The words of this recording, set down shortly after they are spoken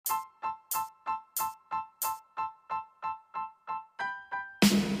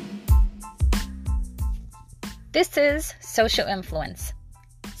This is Social Influence.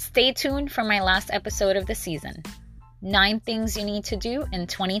 Stay tuned for my last episode of the season. 9 things you need to do in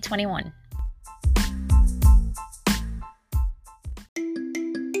 2021.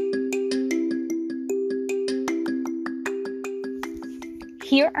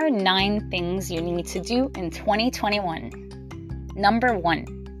 Here are 9 things you need to do in 2021. Number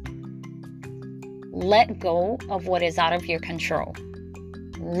 1, let go of what is out of your control.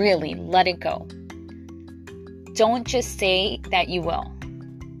 Really, let it go. Don't just say that you will.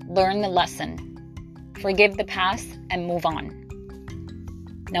 Learn the lesson. Forgive the past and move on.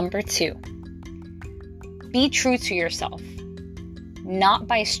 Number 2, be true to yourself. Not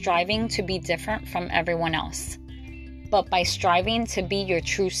by striving to be different from everyone else, but by striving to be your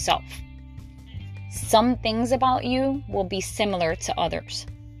true self. Some things about you will be similar to others,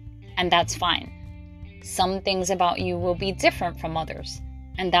 and that's fine. Some things about you will be different from others,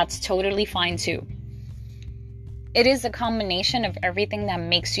 and that's totally fine too. It is a combination of everything that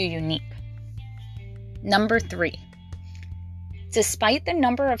makes you unique. Number 3, despite the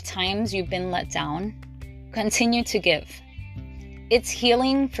number of times you've been let down, continue to give. It's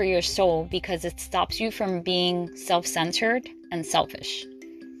healing for your soul because it stops you from being self-centered and selfish.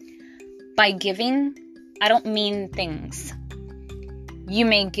 By giving, I don't mean things. You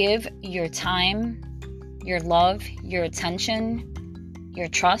may give your time, your love, your attention, your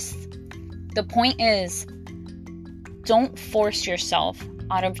trust. The point is, don't force yourself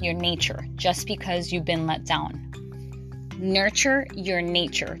out of your nature just because you've been let down. Nurture your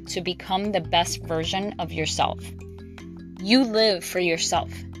nature to become the best version of yourself. You live for yourself,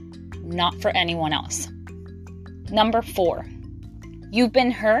 not for anyone else. Number 4, you've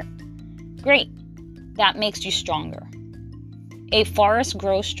been hurt? Great. That makes you stronger. A forest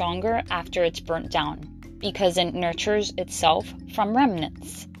grows stronger after it's burnt down because it nurtures itself from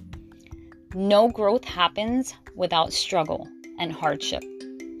remnants. No growth happens without struggle and hardship.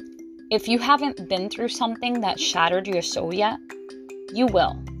 If you haven't been through something that shattered your soul yet, you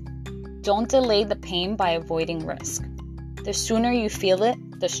will. Don't delay the pain by avoiding risk. The sooner you feel it,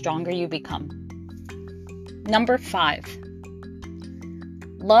 the stronger you become. Number 5,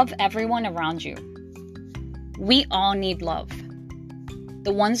 love everyone around you. We all need love.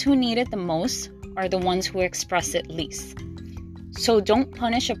 The ones who need it the most are the ones who express it least. So don't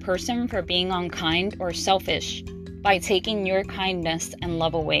punish a person for being unkind or selfish by taking your kindness and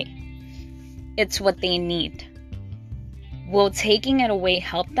love away. It's what they need. Will taking it away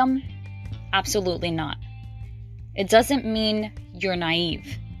help them? Absolutely not. It doesn't mean you're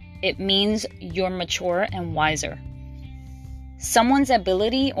naive. It means you're mature and wiser. Someone's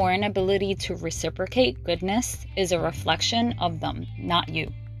ability or inability to reciprocate goodness is a reflection of them, not you.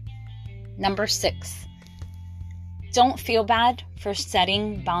 Number 6, don't feel bad for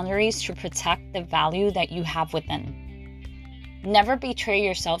setting boundaries to protect the value that you have within. Never betray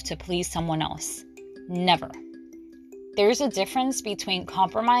yourself to please someone else. Never. There's a difference between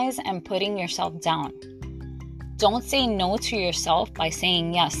compromise and putting yourself down. Don't say no to yourself by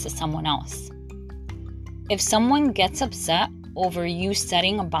saying yes to someone else. If someone gets upset over you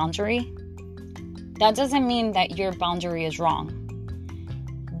setting a boundary, that doesn't mean that your boundary is wrong.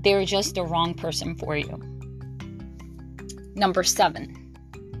 They're just the wrong person for you. Number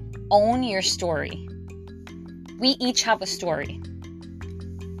 7, own your story. We each have a story.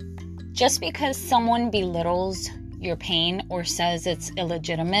 Just because someone belittles your pain or says it's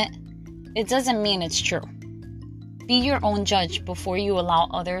illegitimate, it doesn't mean it's true. Be your own judge before you allow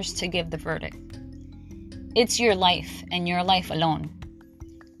others to give the verdict. It's your life and your life alone.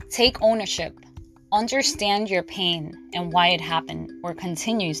 Take ownership. Understand your pain and why it happened or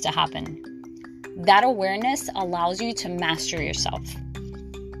continues to happen. That awareness allows you to master yourself.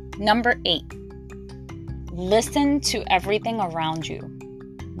 Number 8, listen to everything around you.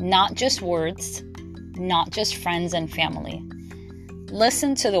 Not just words, not just friends and family.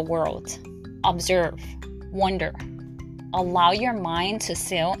 Listen to the world. Observe. Wonder. Allow your mind to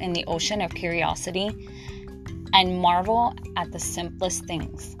sail in the ocean of curiosity and marvel at the simplest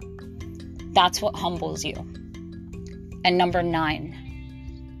things. That's what humbles you. And number 9,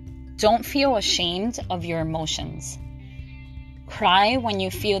 don't feel ashamed of your emotions. Cry when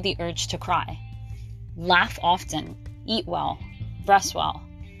you feel the urge to cry. Laugh often. Eat well. Rest well.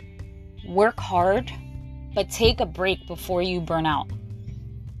 Work hard, but take a break before you burn out.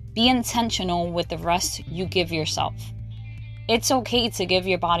 Be intentional with the rest you give yourself. It's okay to give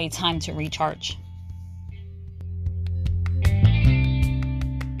your body time to recharge.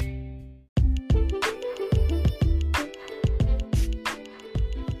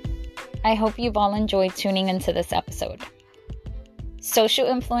 I hope you've all enjoyed tuning into this episode. Social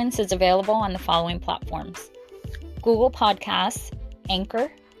Influence is available on the following platforms: Google Podcasts,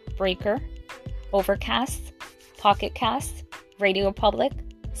 Anchor, Breaker, Overcast, Pocket Cast, Radio Public,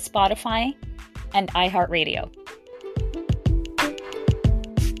 Spotify, and iHeartRadio.